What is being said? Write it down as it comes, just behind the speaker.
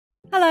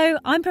Hello,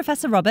 I'm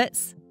Professor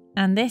Roberts,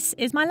 and this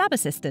is my lab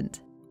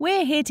assistant.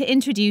 We're here to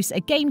introduce a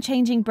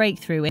game-changing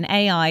breakthrough in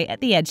AI at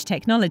the Edge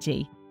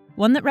technology,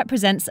 one that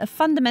represents a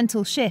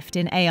fundamental shift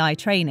in AI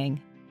training.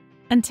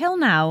 Until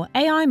now,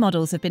 AI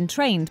models have been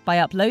trained by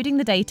uploading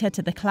the data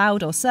to the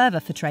cloud or server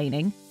for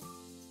training,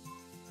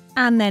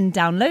 and then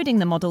downloading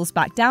the models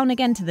back down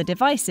again to the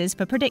devices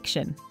for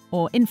prediction,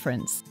 or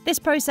inference. This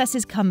process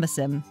is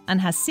cumbersome and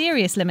has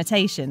serious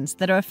limitations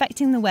that are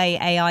affecting the way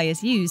AI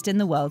is used in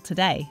the world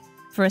today.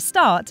 For a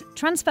start,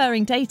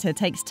 transferring data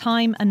takes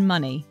time and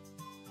money.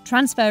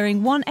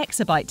 Transferring 1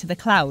 exabyte to the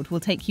cloud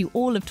will take you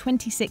all of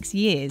 26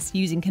 years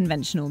using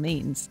conventional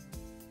means.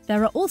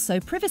 There are also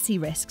privacy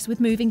risks with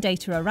moving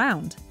data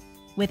around.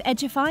 With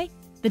Edgify,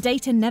 the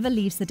data never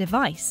leaves the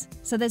device,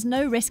 so there's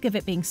no risk of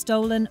it being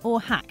stolen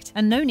or hacked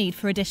and no need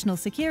for additional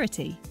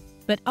security.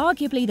 But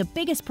arguably the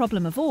biggest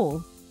problem of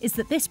all is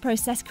that this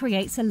process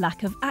creates a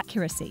lack of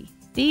accuracy.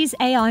 These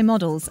AI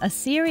models are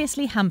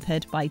seriously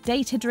hampered by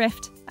data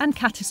drift and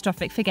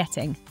catastrophic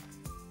forgetting,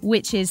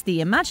 which is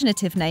the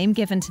imaginative name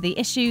given to the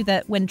issue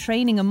that when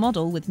training a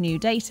model with new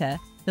data,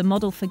 the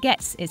model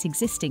forgets its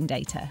existing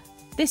data.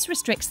 This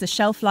restricts the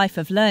shelf life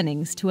of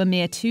learnings to a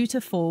mere 2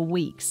 to 4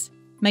 weeks,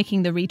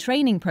 making the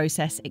retraining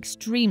process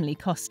extremely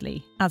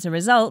costly. As a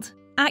result,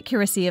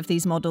 accuracy of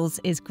these models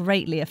is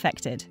greatly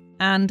affected.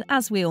 And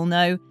as we all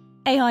know,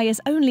 AI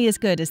is only as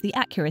good as the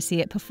accuracy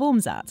it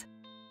performs at.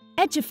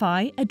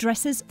 Edgify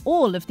addresses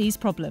all of these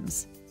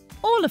problems.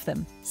 All of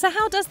them. So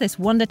how does this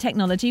wonder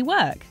technology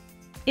work?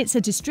 It's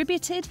a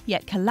distributed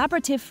yet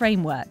collaborative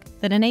framework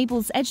that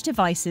enables edge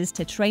devices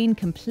to train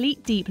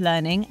complete deep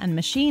learning and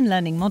machine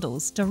learning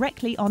models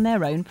directly on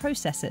their own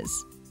processors,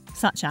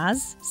 such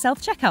as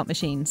self-checkout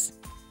machines,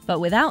 but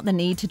without the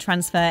need to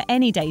transfer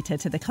any data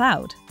to the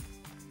cloud.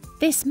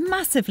 This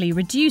massively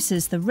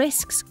reduces the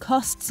risks,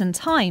 costs, and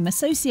time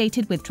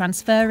associated with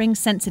transferring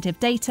sensitive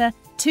data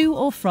to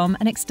or from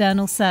an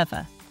external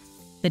server.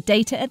 The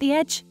data at the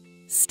edge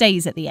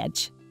stays at the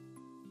edge.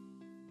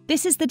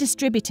 This is the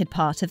distributed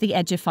part of the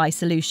Edgify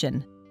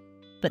solution.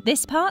 But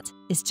this part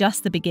is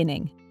just the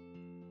beginning.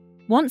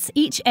 Once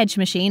each edge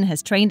machine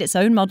has trained its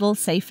own model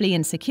safely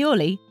and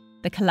securely,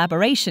 the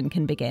collaboration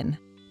can begin.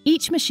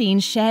 Each machine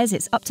shares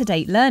its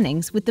up-to-date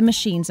learnings with the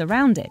machines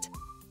around it,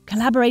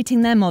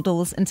 collaborating their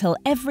models until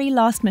every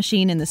last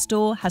machine in the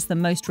store has the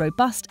most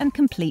robust and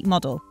complete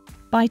model.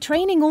 By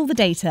training all the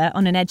data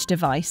on an edge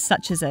device,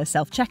 such as a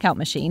self-checkout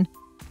machine,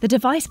 the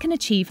device can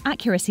achieve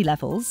accuracy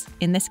levels,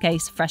 in this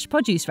case fresh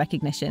produce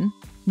recognition,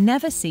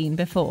 never seen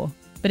before.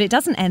 But it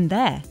doesn't end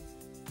there.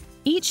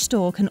 Each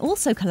store can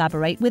also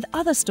collaborate with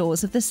other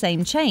stores of the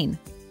same chain,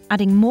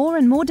 adding more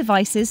and more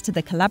devices to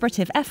the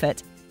collaborative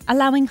effort,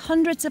 allowing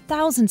hundreds of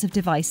thousands of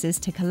devices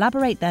to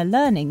collaborate their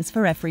learnings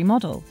for every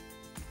model.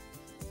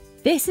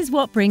 This is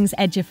what brings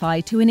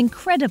Edgify to an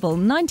incredible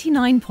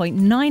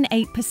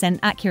 99.98%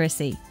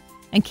 accuracy,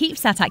 and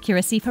keeps that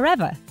accuracy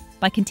forever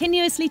by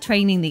continuously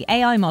training the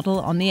AI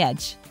model on the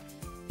edge.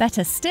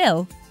 Better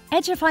still,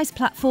 Edgify's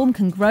platform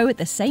can grow at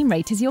the same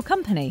rate as your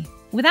company,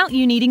 without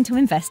you needing to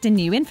invest in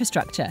new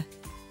infrastructure.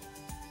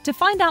 To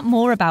find out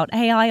more about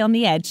AI on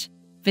the edge,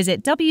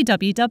 visit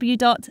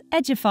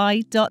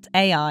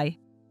www.edgify.ai.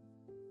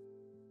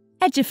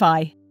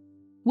 Edgify.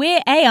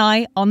 We're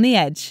AI on the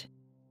edge.